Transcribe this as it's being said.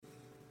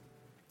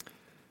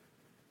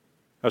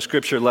Our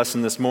scripture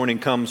lesson this morning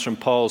comes from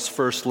Paul's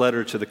first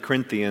letter to the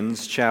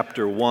Corinthians,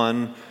 chapter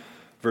 1,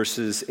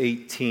 verses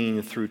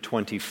 18 through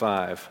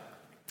 25.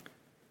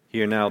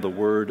 Hear now the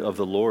word of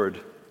the Lord.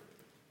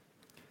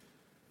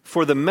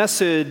 For the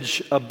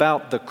message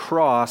about the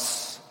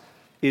cross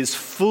is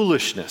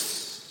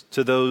foolishness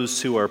to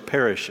those who are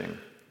perishing,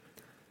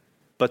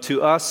 but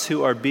to us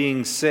who are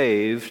being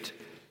saved,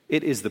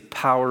 it is the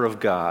power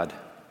of God.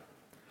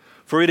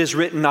 For it is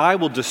written, I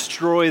will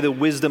destroy the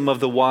wisdom of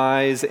the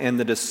wise, and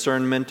the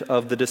discernment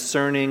of the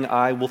discerning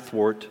I will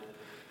thwart.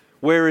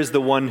 Where is the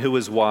one who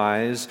is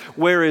wise?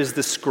 Where is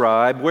the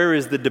scribe? Where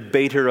is the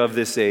debater of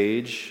this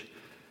age?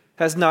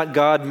 Has not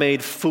God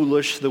made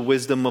foolish the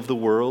wisdom of the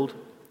world?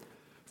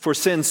 For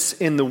since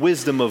in the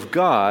wisdom of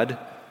God,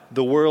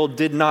 the world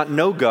did not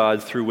know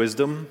God through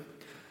wisdom,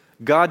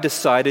 God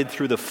decided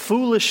through the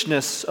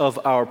foolishness of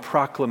our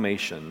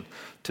proclamation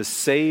to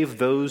save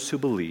those who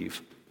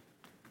believe.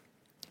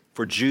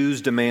 For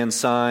Jews demand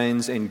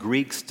signs and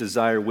Greeks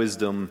desire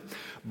wisdom,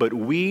 but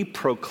we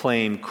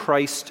proclaim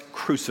Christ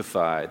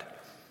crucified,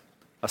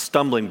 a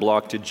stumbling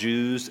block to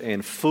Jews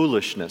and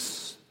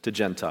foolishness to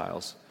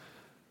Gentiles.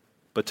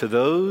 But to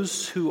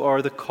those who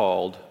are the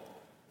called,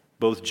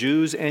 both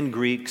Jews and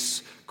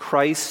Greeks,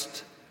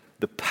 Christ,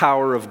 the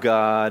power of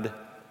God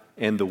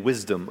and the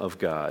wisdom of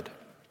God.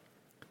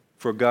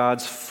 For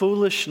God's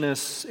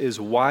foolishness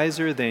is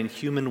wiser than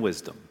human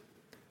wisdom,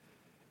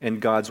 and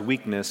God's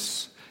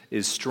weakness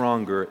is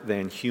stronger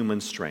than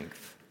human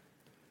strength.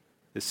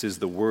 This is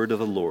the word of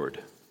the Lord.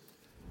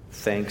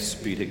 Thanks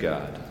be to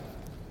God.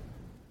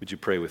 Would you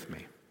pray with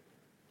me?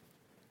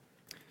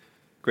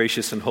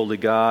 Gracious and holy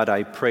God,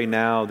 I pray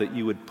now that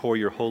you would pour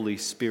your Holy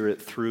Spirit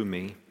through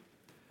me,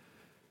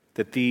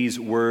 that these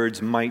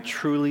words might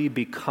truly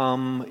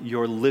become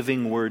your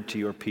living word to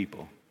your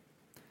people.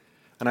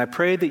 And I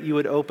pray that you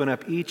would open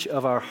up each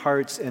of our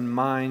hearts and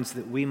minds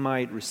that we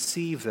might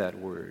receive that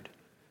word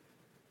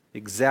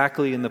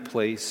exactly in the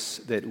place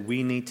that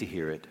we need to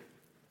hear it.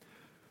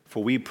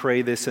 For we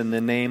pray this in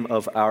the name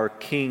of our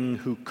King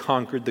who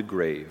conquered the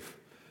grave,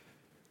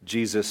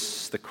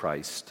 Jesus the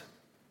Christ.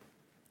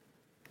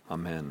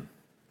 Amen.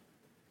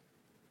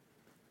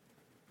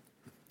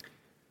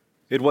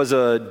 It was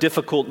a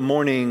difficult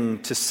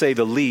morning, to say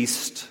the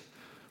least,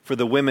 for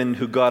the women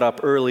who got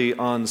up early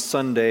on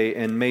Sunday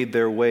and made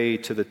their way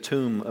to the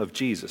tomb of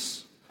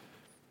Jesus.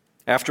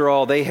 After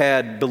all, they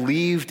had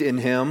believed in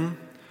him.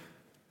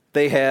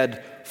 They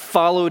had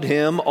followed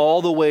him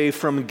all the way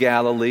from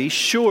Galilee,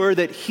 sure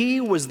that he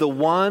was the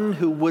one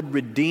who would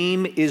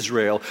redeem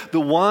Israel,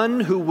 the one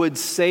who would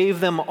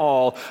save them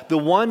all, the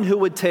one who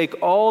would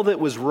take all that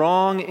was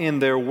wrong in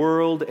their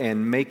world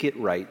and make it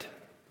right.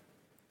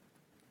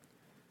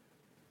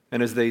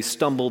 And as they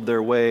stumbled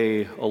their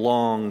way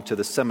along to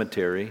the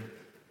cemetery,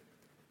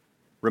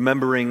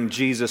 remembering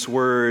Jesus'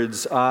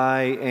 words,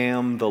 I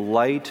am the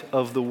light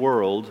of the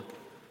world,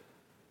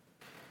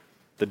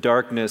 the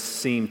darkness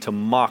seemed to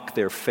mock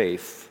their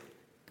faith,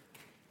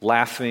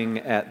 laughing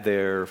at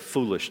their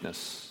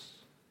foolishness.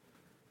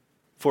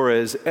 For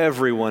as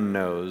everyone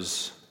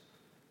knows,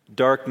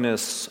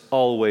 darkness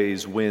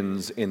always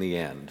wins in the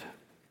end.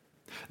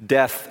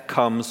 Death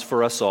comes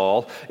for us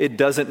all. It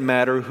doesn't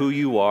matter who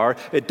you are.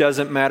 It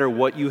doesn't matter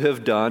what you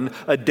have done.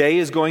 A day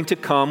is going to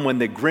come when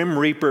the Grim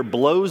Reaper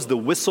blows the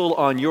whistle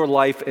on your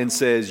life and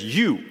says,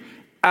 you,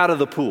 out of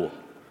the pool.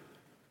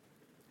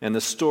 And the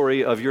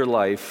story of your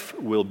life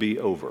will be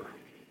over.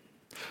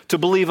 To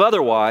believe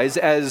otherwise,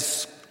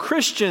 as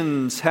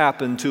Christians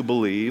happen to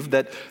believe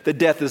that the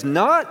death is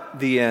not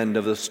the end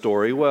of the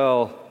story,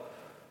 well,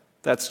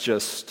 that's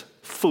just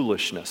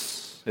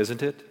foolishness,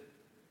 isn't it?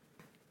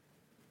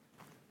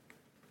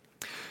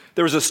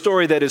 There was a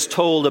story that is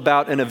told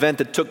about an event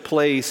that took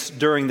place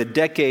during the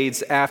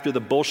decades after the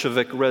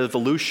Bolshevik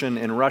Revolution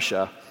in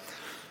Russia.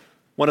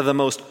 One of the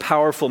most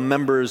powerful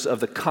members of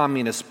the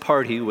Communist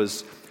Party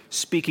was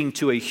speaking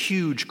to a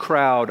huge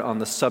crowd on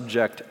the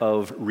subject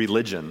of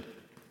religion.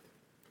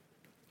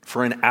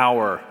 For an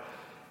hour,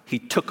 he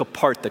took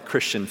apart the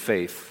Christian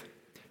faith.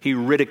 He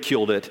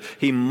ridiculed it.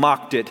 He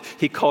mocked it.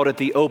 He called it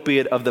the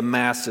opiate of the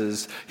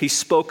masses. He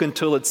spoke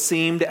until it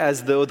seemed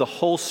as though the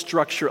whole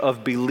structure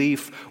of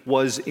belief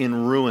was in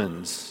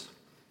ruins.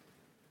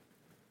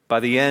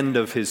 By the end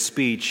of his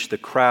speech, the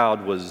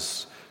crowd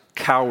was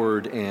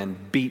cowed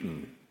and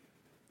beaten.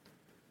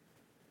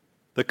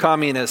 The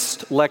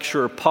communist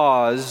lecturer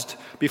paused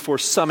before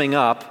summing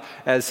up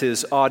as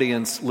his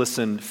audience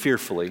listened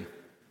fearfully.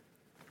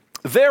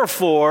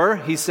 Therefore,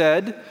 he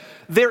said,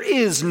 there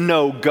is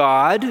no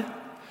God.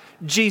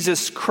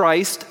 Jesus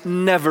Christ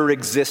never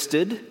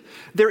existed.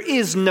 There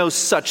is no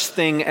such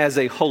thing as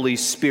a Holy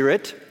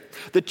Spirit.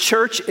 The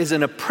church is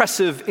an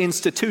oppressive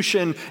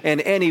institution, and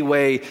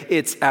anyway,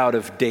 it's out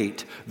of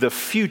date. The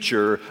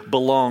future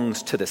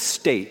belongs to the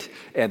state,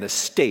 and the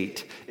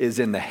state is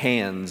in the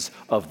hands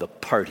of the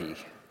party.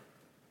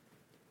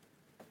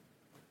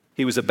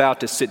 He was about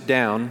to sit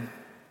down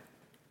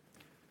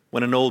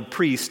when an old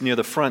priest near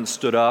the front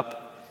stood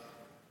up.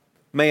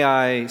 May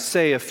I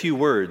say a few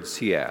words,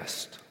 he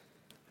asked.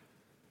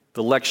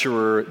 The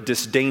lecturer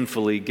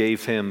disdainfully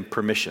gave him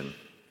permission.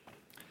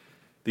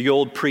 The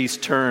old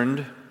priest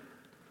turned,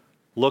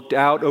 looked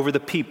out over the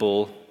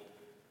people,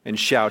 and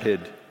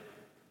shouted,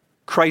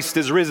 "Christ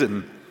is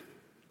risen!"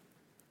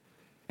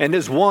 And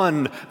as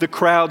one, the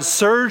crowd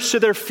surged to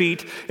their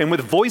feet, and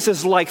with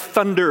voices like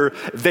thunder,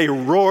 they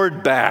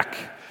roared back,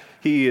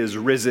 "He is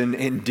risen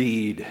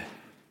indeed."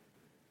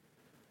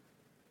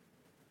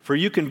 For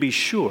you can be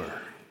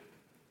sure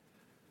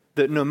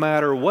that no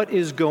matter what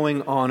is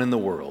going on in the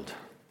world,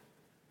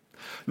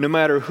 no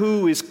matter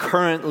who is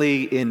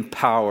currently in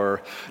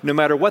power, no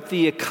matter what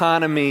the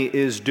economy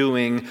is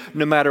doing,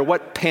 no matter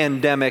what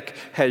pandemic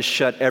has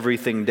shut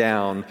everything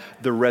down,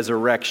 the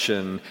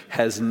resurrection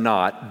has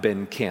not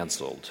been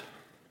canceled.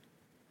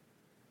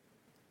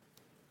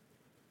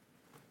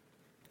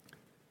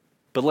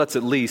 But let's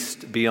at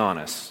least be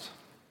honest.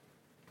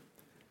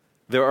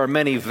 There are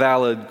many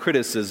valid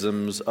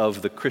criticisms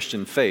of the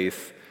Christian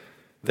faith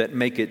that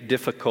make it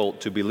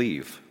difficult to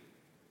believe.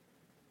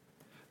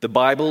 The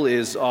Bible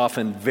is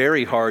often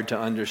very hard to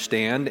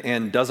understand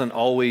and doesn't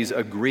always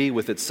agree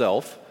with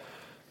itself.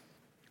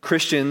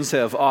 Christians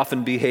have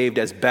often behaved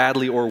as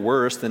badly or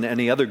worse than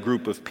any other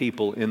group of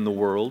people in the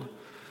world.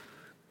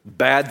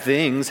 Bad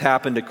things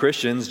happen to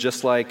Christians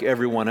just like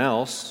everyone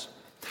else.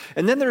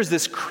 And then there's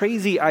this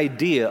crazy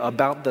idea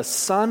about the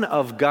Son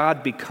of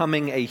God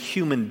becoming a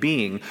human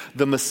being,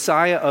 the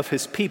Messiah of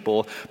his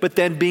people, but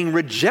then being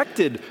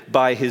rejected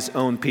by his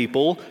own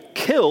people,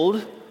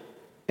 killed,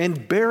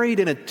 and buried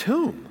in a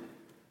tomb.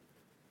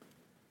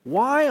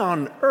 Why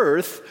on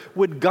earth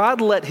would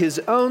God let his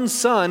own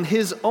son,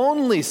 his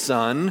only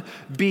son,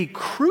 be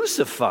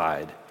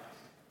crucified?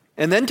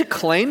 And then to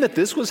claim that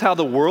this was how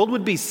the world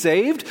would be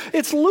saved?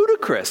 It's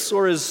ludicrous,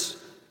 or as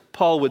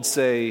Paul would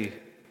say,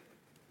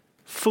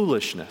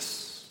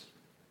 foolishness.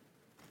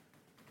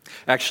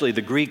 Actually,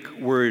 the Greek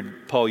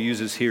word Paul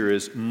uses here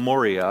is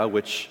moria,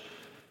 which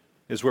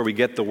is where we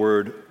get the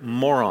word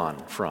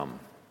moron from.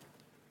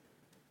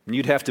 And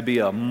you'd have to be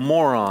a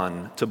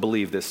moron to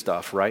believe this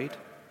stuff, right?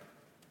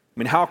 I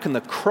mean, how can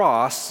the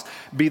cross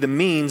be the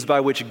means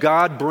by which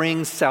God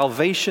brings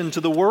salvation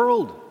to the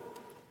world?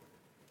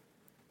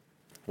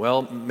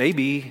 Well,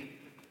 maybe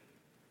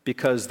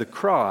because the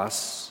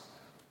cross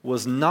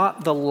was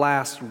not the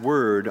last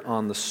word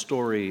on the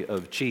story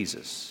of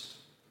Jesus.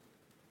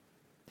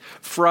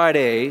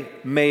 Friday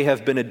may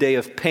have been a day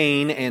of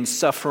pain and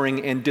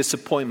suffering and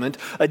disappointment,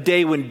 a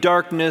day when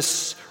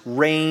darkness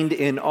reigned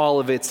in all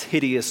of its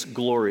hideous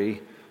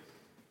glory.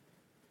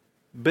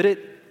 But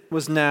it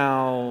was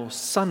now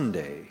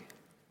Sunday,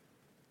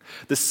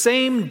 the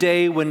same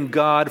day when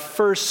God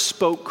first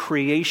spoke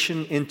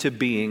creation into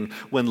being,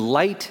 when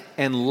light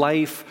and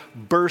life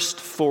burst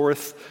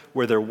forth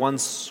where there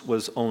once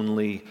was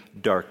only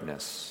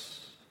darkness.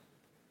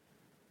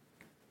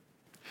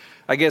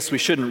 I guess we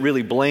shouldn't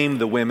really blame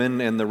the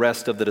women and the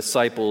rest of the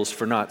disciples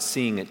for not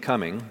seeing it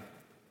coming.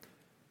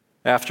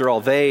 After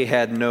all, they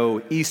had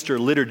no Easter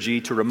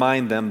liturgy to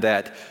remind them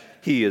that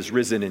he is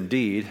risen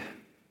indeed.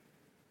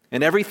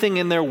 And everything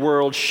in their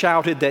world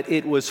shouted that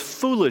it was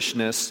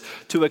foolishness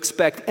to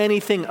expect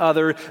anything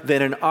other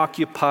than an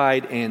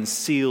occupied and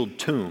sealed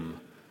tomb.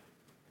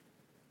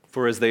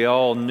 For as they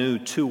all knew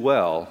too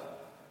well,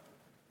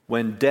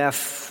 when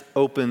death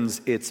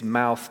opens its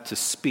mouth to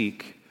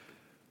speak,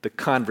 the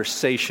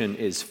conversation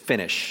is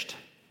finished.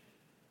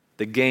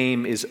 The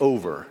game is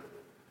over,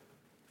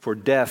 for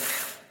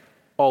death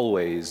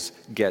always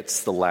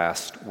gets the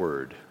last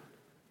word.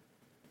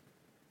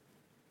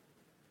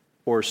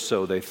 Or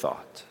so they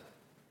thought.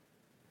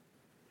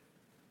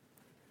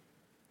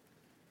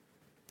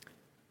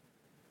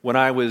 When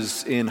I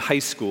was in high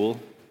school,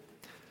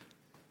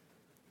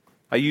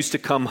 I used to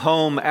come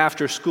home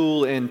after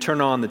school and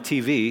turn on the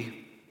TV,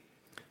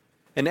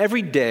 and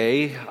every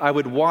day I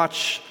would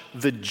watch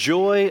The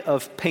Joy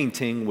of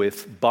Painting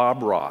with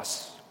Bob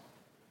Ross.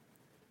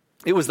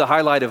 It was the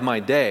highlight of my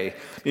day.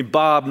 I mean,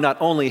 Bob not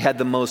only had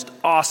the most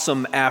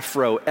awesome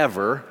afro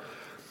ever,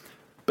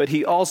 but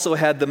he also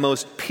had the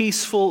most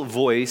peaceful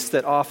voice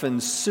that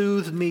often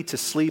soothed me to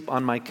sleep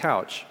on my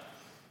couch.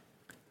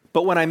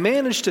 But when I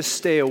managed to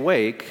stay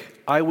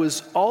awake, I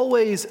was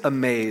always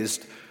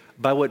amazed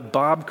by what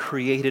Bob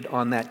created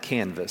on that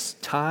canvas,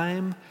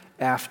 time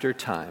after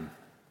time.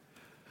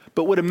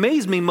 But what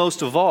amazed me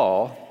most of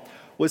all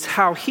was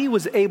how he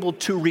was able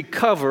to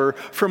recover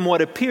from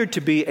what appeared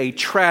to be a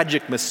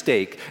tragic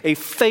mistake, a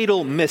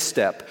fatal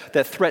misstep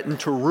that threatened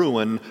to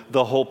ruin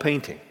the whole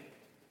painting.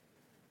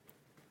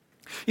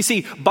 You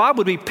see, Bob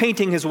would be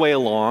painting his way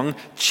along,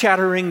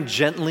 chattering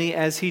gently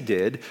as he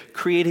did,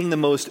 creating the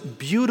most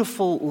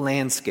beautiful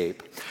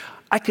landscape.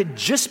 I could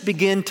just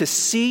begin to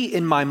see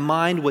in my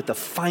mind what the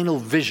final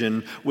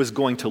vision was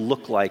going to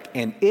look like,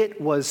 and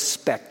it was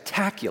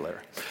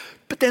spectacular.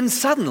 But then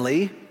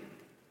suddenly,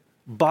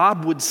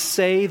 Bob would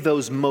say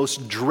those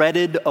most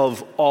dreaded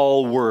of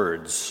all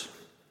words,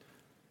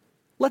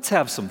 "Let's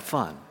have some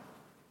fun."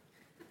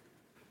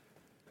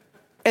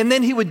 And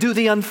then he would do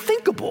the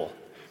unthinkable.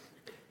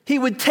 He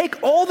would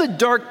take all the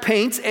dark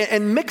paints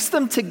and mix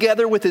them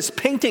together with his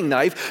painting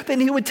knife.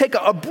 Then he would take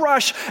a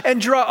brush and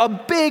draw a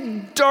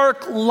big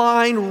dark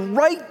line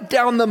right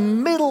down the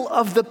middle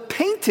of the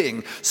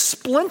painting,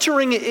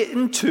 splintering it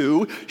in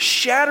two,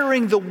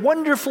 shattering the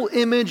wonderful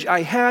image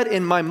I had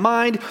in my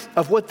mind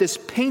of what this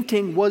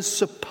painting was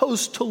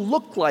supposed to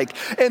look like.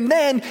 And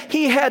then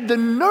he had the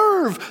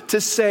nerve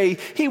to say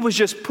he was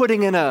just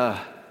putting in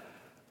a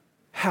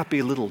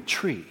happy little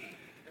tree.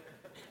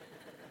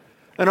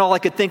 And all I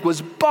could think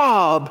was,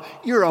 Bob,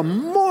 you're a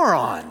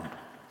moron.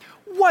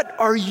 What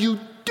are you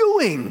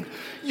doing?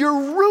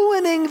 You're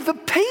ruining the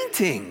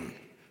painting.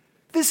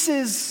 This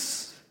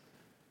is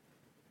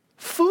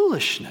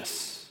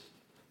foolishness.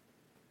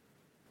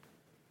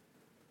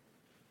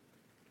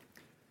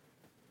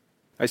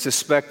 I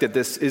suspect that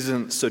this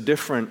isn't so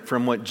different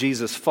from what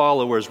Jesus'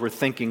 followers were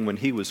thinking when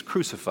he was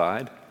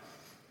crucified,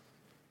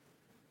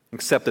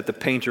 except that the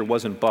painter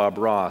wasn't Bob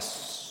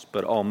Ross,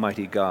 but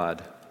Almighty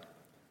God.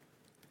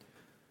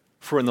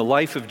 For in the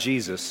life of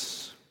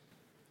Jesus,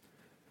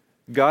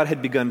 God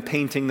had begun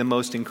painting the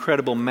most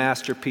incredible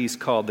masterpiece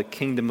called the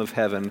kingdom of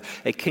heaven,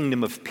 a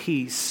kingdom of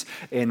peace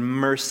and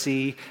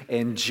mercy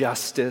and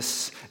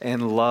justice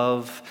and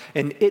love.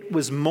 And it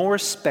was more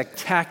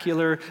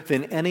spectacular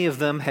than any of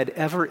them had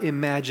ever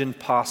imagined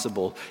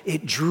possible.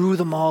 It drew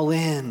them all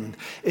in.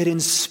 It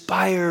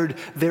inspired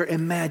their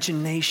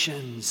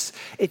imaginations.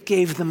 It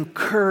gave them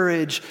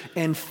courage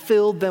and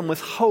filled them with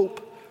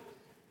hope.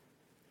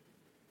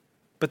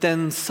 But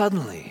then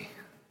suddenly,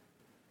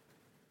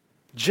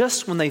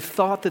 just when they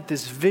thought that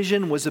this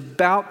vision was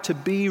about to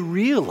be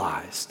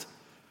realized,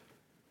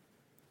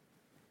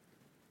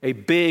 a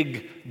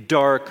big,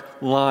 dark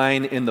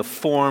line in the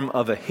form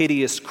of a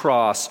hideous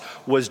cross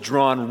was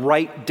drawn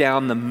right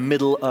down the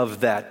middle of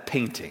that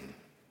painting.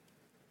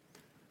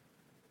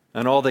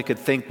 And all they could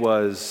think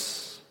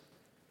was,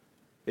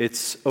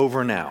 it's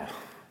over now.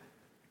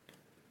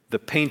 The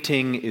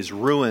painting is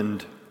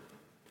ruined.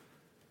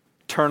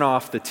 Turn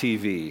off the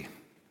TV.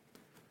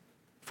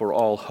 For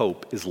all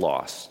hope is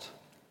lost.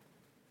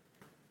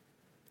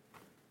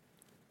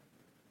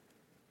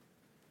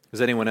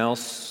 Has anyone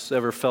else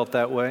ever felt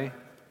that way?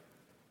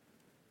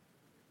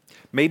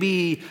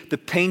 Maybe the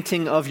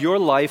painting of your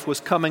life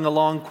was coming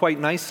along quite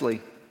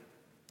nicely.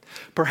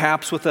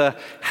 Perhaps with a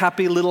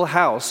happy little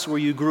house where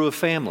you grew a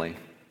family.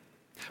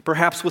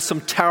 Perhaps with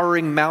some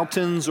towering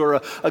mountains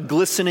or a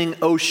glistening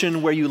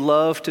ocean where you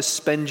love to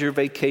spend your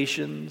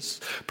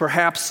vacations.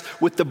 Perhaps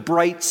with the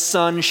bright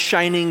sun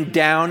shining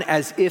down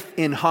as if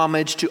in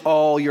homage to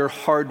all your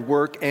hard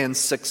work and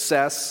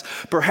success.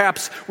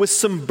 Perhaps with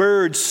some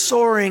birds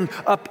soaring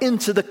up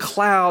into the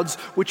clouds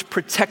which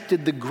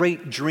protected the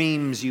great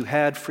dreams you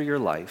had for your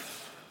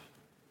life.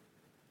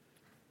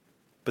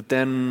 But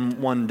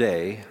then one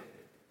day,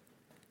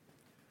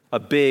 a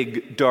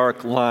big,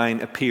 dark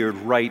line appeared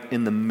right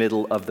in the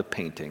middle of the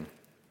painting.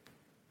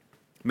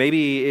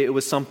 Maybe it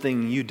was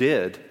something you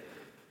did.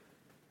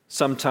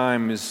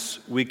 Sometimes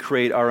we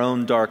create our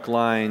own dark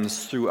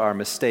lines through our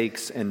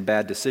mistakes and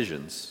bad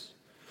decisions.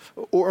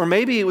 Or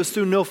maybe it was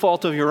through no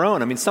fault of your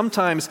own. I mean,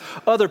 sometimes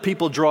other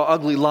people draw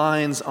ugly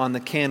lines on the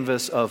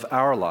canvas of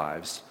our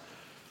lives.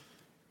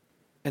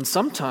 And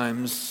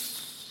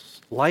sometimes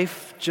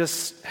life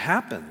just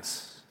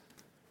happens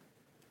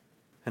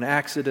and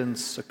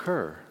accidents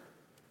occur.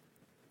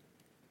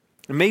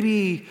 And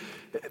maybe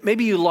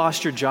you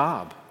lost your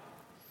job,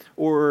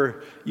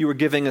 or you were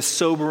giving a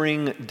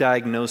sobering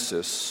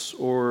diagnosis,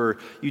 or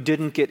you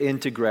didn't get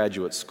into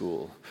graduate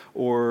school,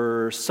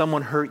 or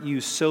someone hurt you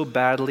so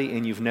badly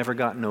and you've never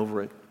gotten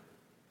over it.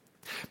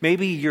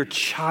 Maybe your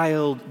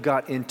child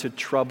got into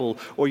trouble,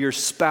 or your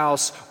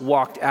spouse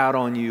walked out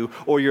on you,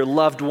 or your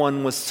loved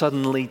one was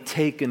suddenly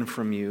taken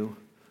from you.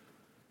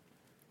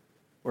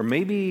 Or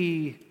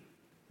maybe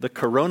the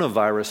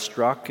coronavirus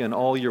struck and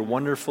all your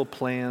wonderful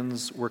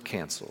plans were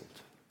canceled.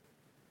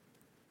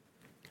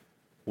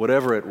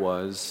 Whatever it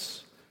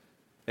was,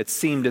 it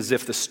seemed as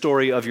if the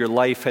story of your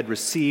life had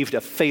received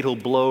a fatal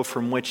blow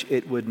from which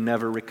it would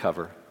never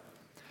recover.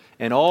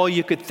 And all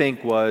you could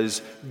think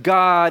was,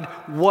 God,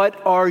 what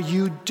are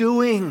you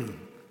doing?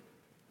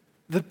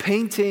 The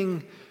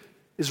painting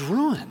is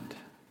ruined.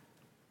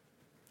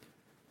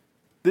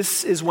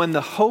 This is when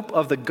the hope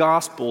of the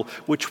gospel,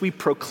 which we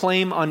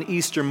proclaim on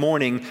Easter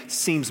morning,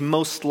 seems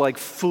most like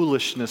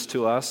foolishness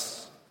to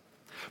us.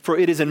 For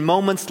it is in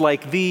moments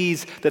like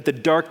these that the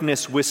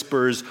darkness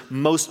whispers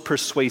most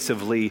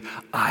persuasively,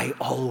 I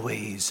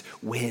always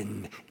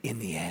win in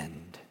the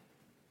end.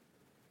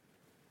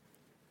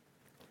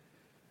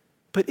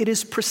 But it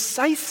is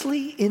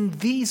precisely in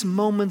these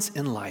moments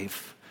in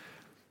life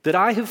that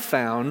I have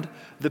found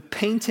the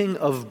painting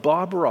of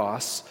Bob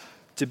Ross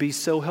to be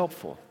so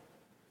helpful.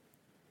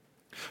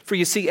 For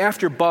you see,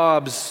 after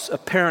Bob's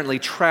apparently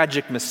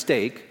tragic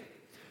mistake,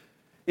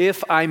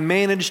 if I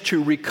managed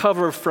to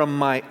recover from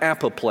my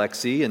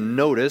apoplexy and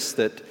notice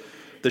that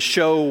the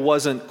show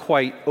wasn't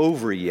quite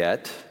over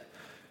yet,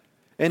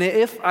 and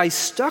if I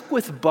stuck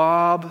with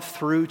Bob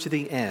through to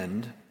the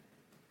end,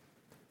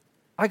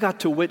 I got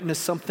to witness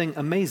something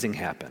amazing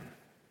happen.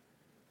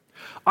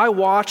 I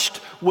watched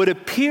what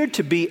appeared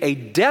to be a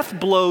death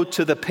blow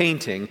to the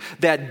painting,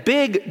 that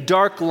big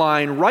dark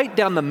line right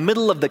down the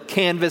middle of the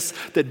canvas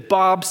that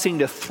Bob seemed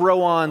to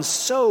throw on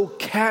so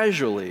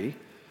casually,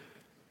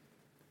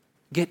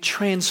 get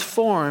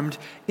transformed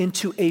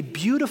into a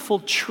beautiful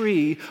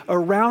tree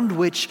around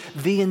which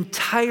the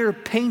entire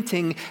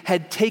painting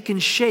had taken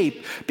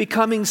shape,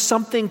 becoming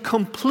something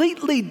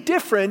completely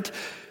different,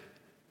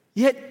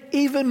 yet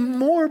even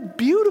more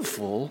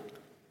beautiful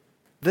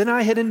than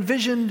I had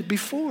envisioned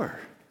before.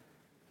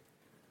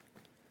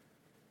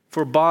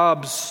 For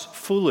Bob's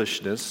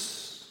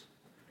foolishness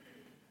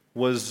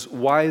was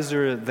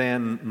wiser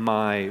than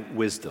my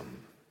wisdom.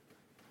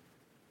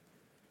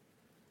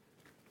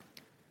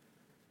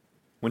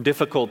 When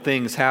difficult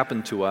things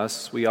happen to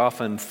us, we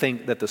often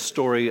think that the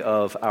story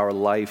of our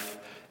life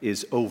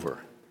is over,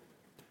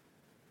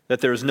 that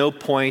there is no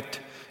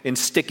point in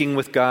sticking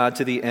with God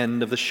to the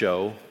end of the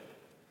show.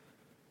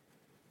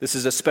 This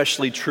is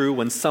especially true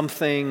when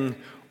something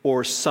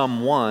or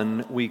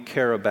someone we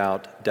care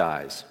about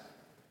dies.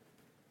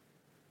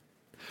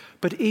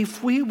 But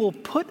if we will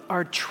put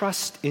our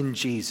trust in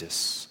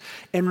Jesus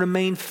and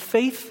remain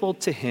faithful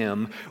to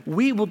Him,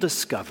 we will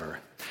discover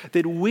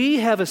that we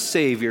have a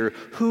Savior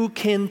who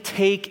can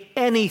take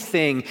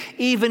anything,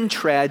 even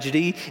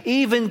tragedy,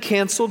 even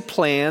canceled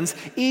plans,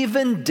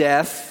 even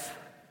death,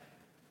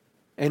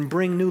 and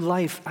bring new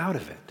life out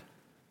of it.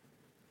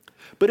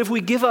 But if we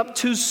give up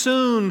too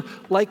soon,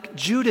 like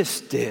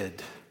Judas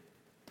did,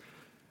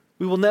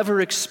 we will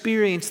never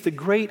experience the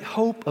great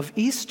hope of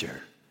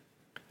Easter.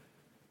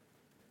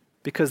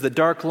 Because the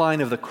dark line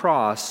of the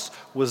cross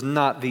was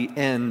not the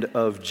end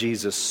of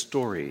Jesus'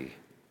 story.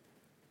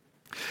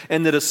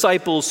 And the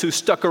disciples who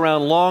stuck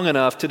around long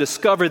enough to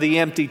discover the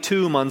empty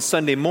tomb on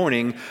Sunday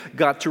morning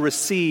got to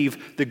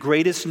receive the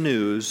greatest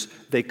news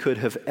they could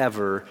have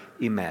ever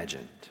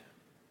imagined.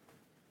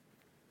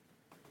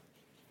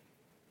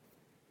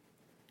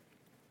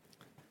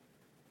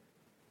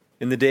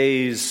 In the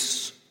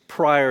days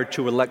prior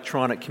to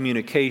electronic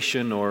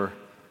communication or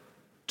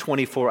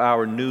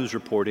 24-hour news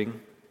reporting,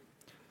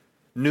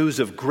 news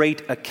of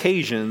great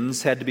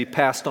occasions had to be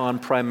passed on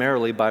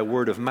primarily by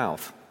word of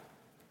mouth.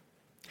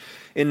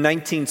 In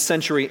 19th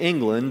century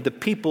England, the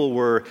people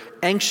were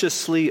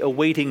anxiously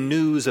awaiting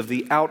news of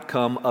the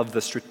outcome of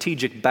the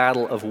strategic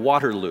Battle of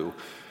Waterloo,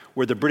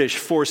 where the British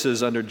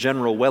forces under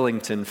General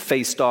Wellington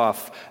faced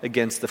off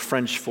against the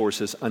French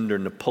forces under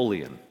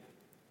Napoleon.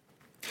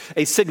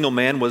 A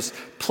signalman was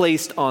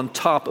placed on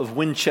top of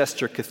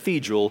Winchester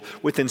Cathedral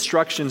with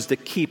instructions to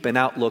keep an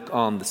outlook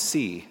on the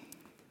sea.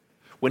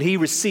 When he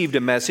received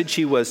a message,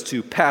 he was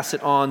to pass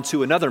it on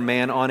to another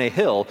man on a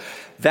hill.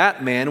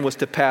 That man was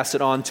to pass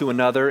it on to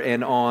another,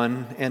 and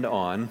on and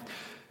on.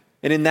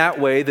 And in that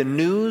way, the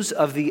news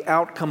of the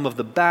outcome of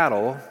the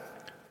battle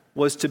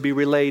was to be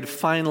relayed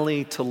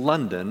finally to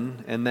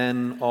London and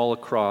then all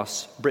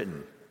across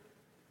Britain.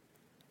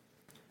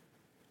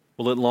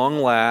 Well, at long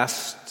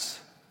last,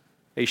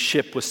 a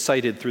ship was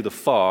sighted through the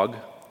fog,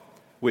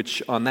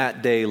 which on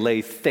that day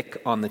lay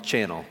thick on the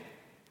channel.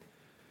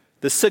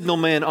 The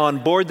signalman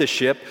on board the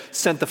ship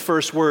sent the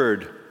first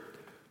word,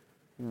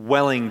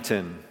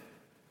 Wellington.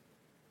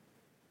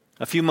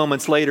 A few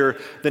moments later,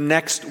 the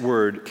next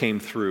word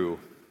came through,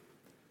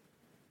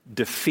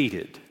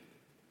 defeated.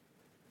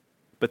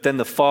 But then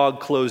the fog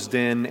closed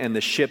in and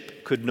the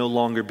ship could no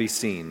longer be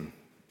seen.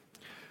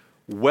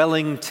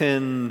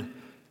 Wellington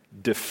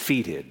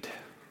defeated.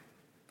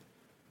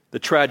 The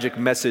tragic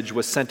message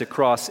was sent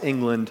across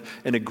England,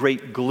 and a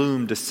great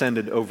gloom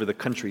descended over the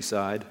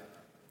countryside.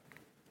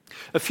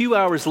 A few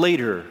hours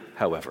later,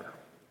 however,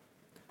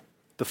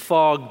 the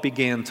fog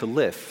began to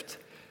lift,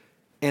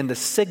 and the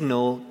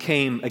signal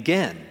came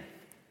again.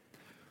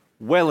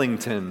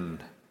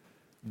 Wellington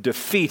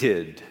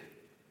defeated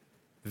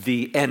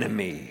the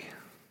enemy.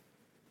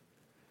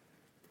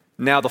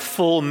 Now the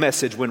full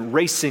message went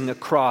racing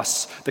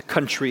across the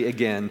country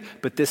again,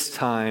 but this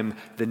time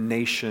the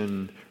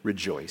nation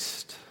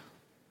rejoiced.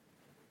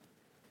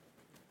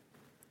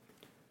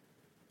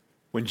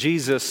 When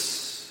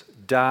Jesus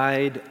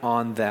died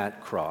on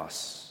that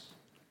cross,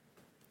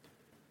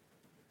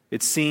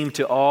 it seemed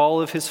to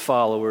all of his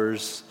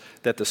followers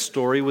that the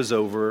story was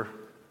over,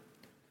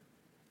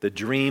 the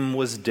dream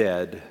was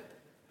dead,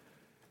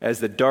 as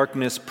the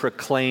darkness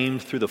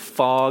proclaimed through the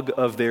fog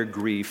of their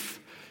grief,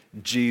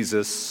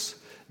 Jesus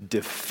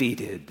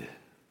defeated.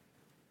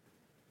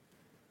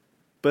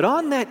 But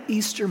on that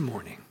Easter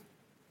morning,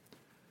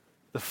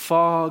 the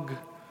fog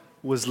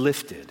was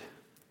lifted,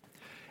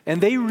 and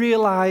they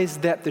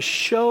realized that the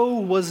show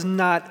was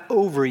not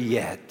over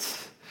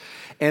yet.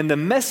 And the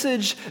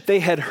message they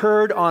had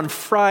heard on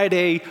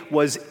Friday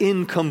was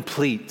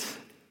incomplete.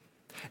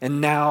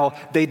 And now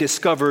they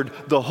discovered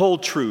the whole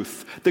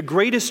truth, the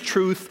greatest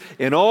truth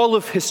in all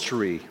of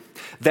history,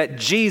 that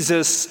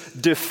Jesus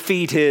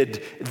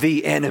defeated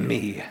the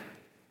enemy.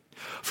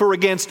 For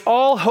against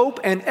all hope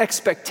and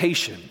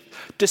expectation,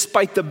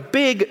 despite the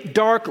big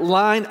dark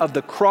line of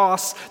the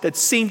cross that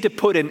seemed to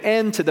put an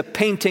end to the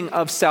painting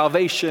of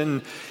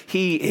salvation,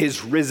 he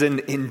is risen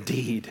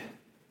indeed.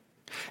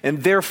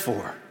 And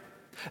therefore,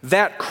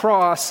 that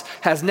cross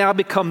has now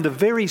become the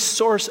very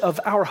source of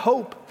our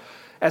hope.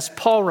 As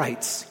Paul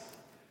writes,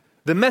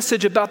 the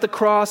message about the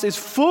cross is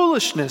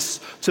foolishness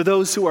to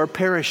those who are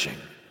perishing.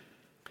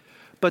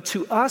 But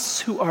to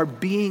us who are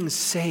being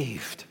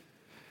saved,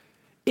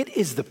 it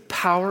is the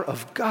power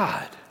of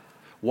God.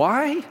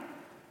 Why?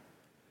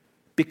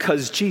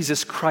 Because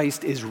Jesus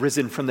Christ is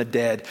risen from the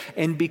dead,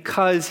 and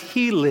because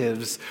he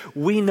lives,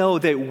 we know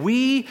that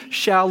we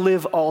shall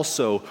live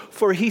also.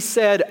 For he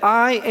said,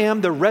 I am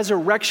the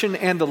resurrection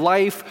and the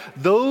life.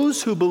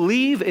 Those who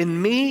believe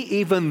in me,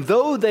 even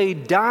though they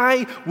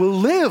die, will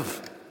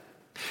live.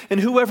 And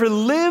whoever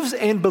lives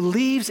and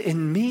believes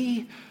in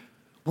me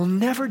will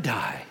never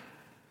die.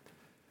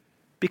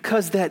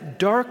 Because that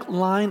dark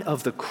line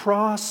of the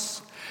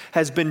cross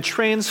has been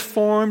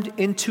transformed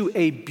into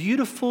a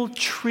beautiful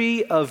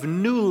tree of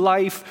new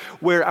life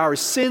where our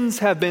sins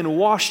have been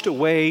washed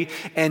away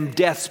and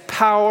death's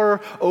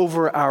power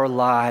over our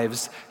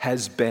lives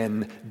has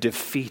been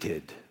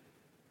defeated.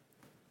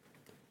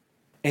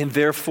 And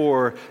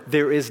therefore,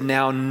 there is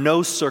now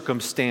no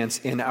circumstance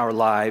in our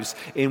lives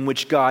in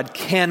which God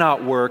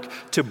cannot work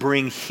to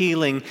bring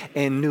healing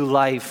and new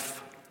life.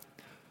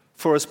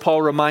 For as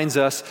Paul reminds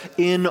us,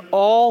 in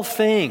all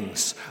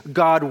things,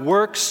 God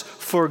works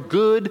for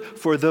good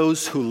for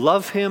those who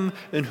love him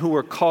and who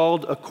are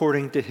called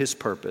according to his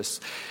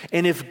purpose.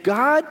 And if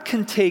God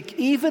can take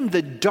even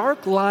the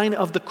dark line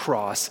of the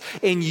cross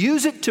and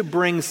use it to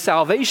bring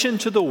salvation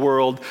to the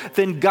world,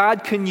 then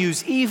God can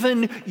use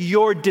even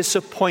your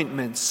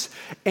disappointments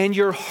and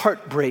your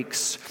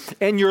heartbreaks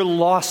and your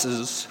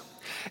losses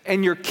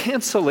and your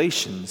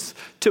cancellations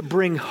to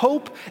bring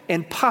hope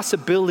and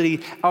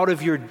possibility out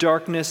of your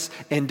darkness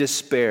and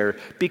despair,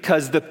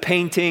 because the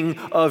painting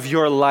of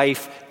your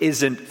life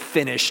isn't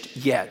finished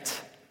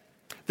yet.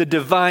 The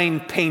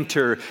divine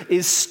painter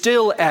is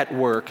still at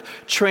work,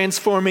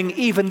 transforming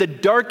even the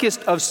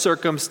darkest of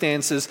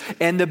circumstances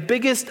and the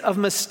biggest of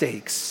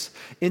mistakes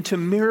into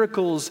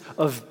miracles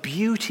of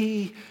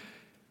beauty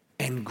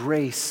and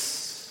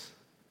grace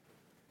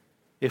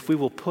if we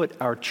will put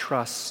our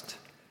trust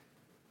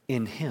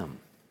in him.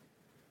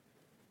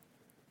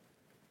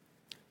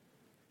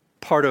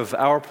 Part of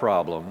our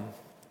problem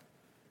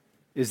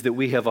is that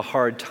we have a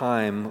hard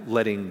time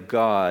letting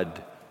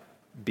God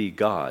be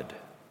God.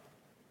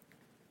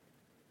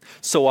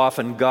 So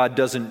often, God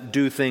doesn't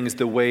do things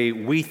the way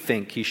we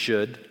think he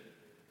should.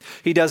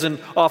 He doesn't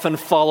often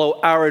follow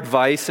our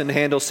advice and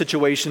handle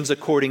situations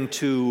according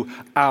to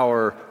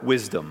our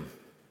wisdom.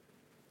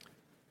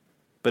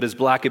 But as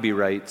Blackaby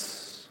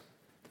writes,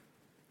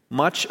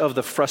 much of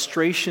the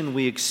frustration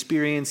we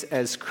experience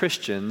as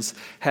Christians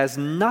has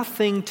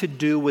nothing to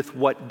do with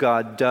what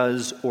God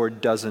does or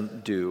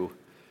doesn't do.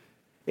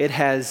 It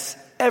has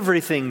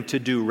everything to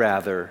do,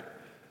 rather,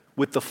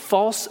 with the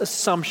false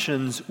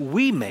assumptions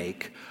we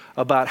make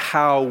about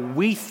how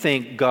we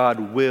think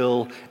God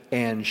will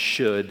and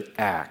should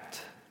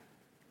act.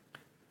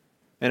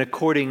 And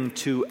according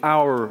to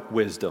our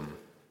wisdom,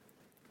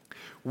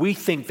 we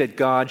think that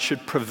God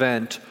should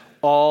prevent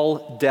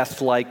all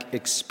death-like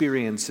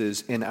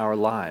experiences in our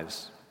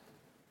lives.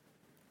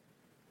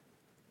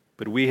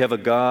 But we have a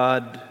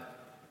God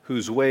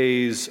whose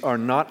ways are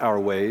not our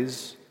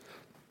ways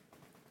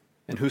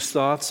and whose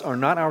thoughts are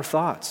not our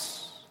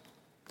thoughts.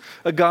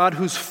 A God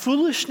whose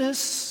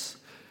foolishness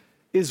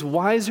is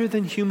wiser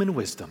than human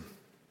wisdom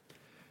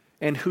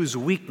and whose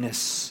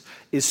weakness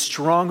is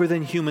stronger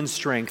than human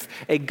strength.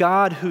 A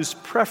God whose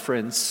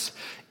preference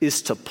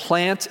is to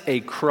plant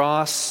a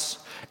cross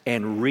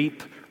and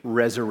reap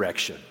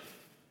resurrection.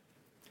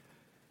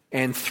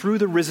 And through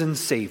the risen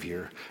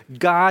Savior,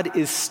 God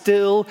is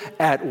still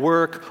at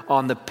work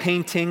on the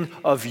painting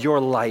of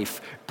your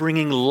life,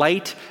 bringing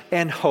light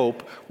and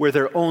hope where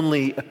there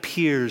only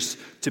appears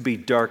to be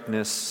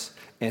darkness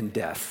and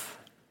death.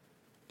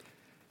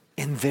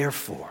 And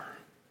therefore,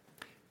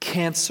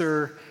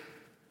 cancer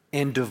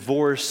and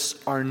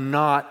divorce are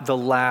not the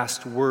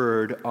last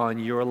word on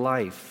your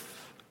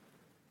life.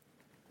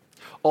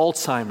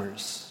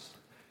 Alzheimer's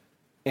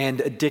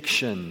and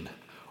addiction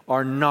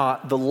are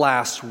not the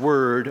last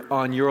word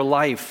on your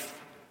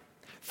life.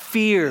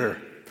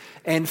 Fear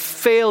and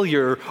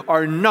failure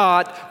are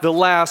not the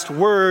last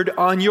word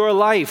on your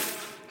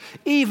life.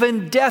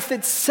 Even death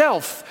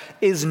itself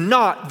is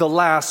not the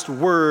last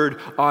word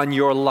on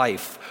your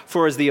life.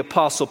 For as the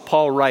Apostle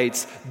Paul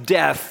writes,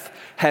 death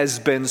has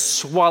been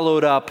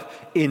swallowed up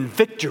in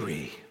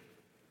victory.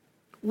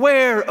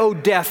 Where, O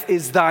death,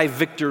 is thy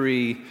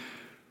victory?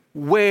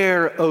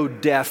 Where, O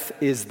death,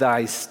 is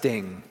thy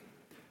sting?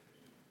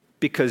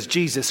 Because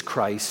Jesus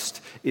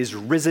Christ is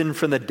risen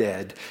from the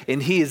dead,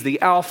 and he is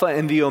the Alpha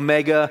and the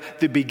Omega,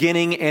 the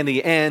beginning and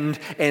the end,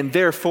 and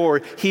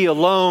therefore he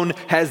alone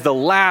has the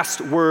last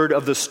word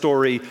of the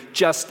story,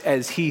 just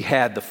as he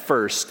had the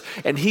first.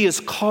 And he is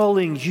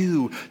calling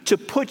you to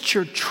put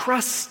your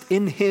trust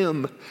in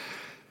him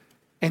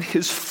and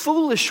his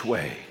foolish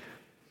way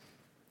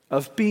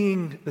of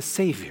being the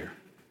Savior,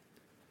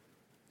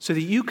 so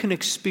that you can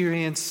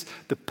experience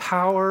the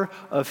power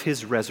of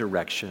his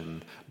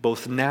resurrection,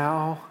 both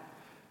now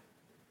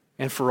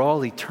and for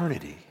all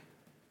eternity.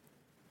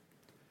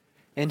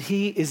 And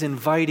he is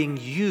inviting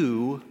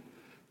you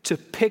to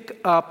pick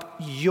up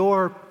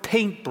your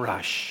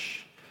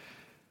paintbrush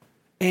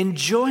and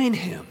join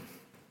him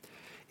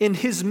in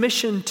his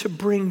mission to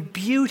bring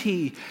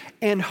beauty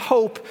and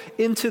hope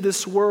into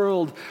this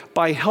world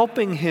by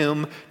helping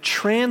him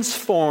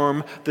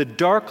transform the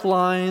dark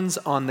lines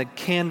on the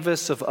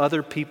canvas of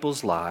other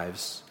people's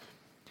lives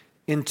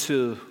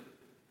into,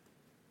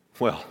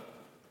 well,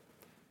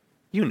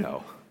 you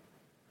know,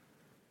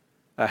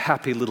 a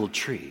happy little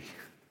tree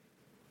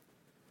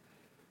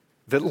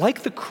that,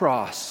 like the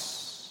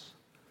cross,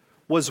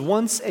 was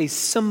once a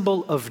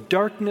symbol of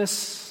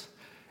darkness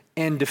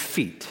and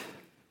defeat,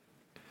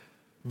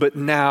 but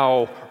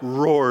now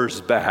roars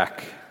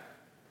back.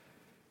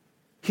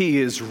 He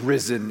is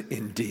risen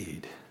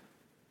indeed.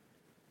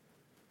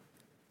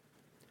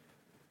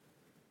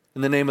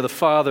 In the name of the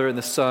Father, and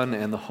the Son,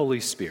 and the Holy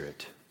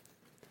Spirit.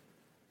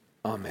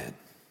 Amen.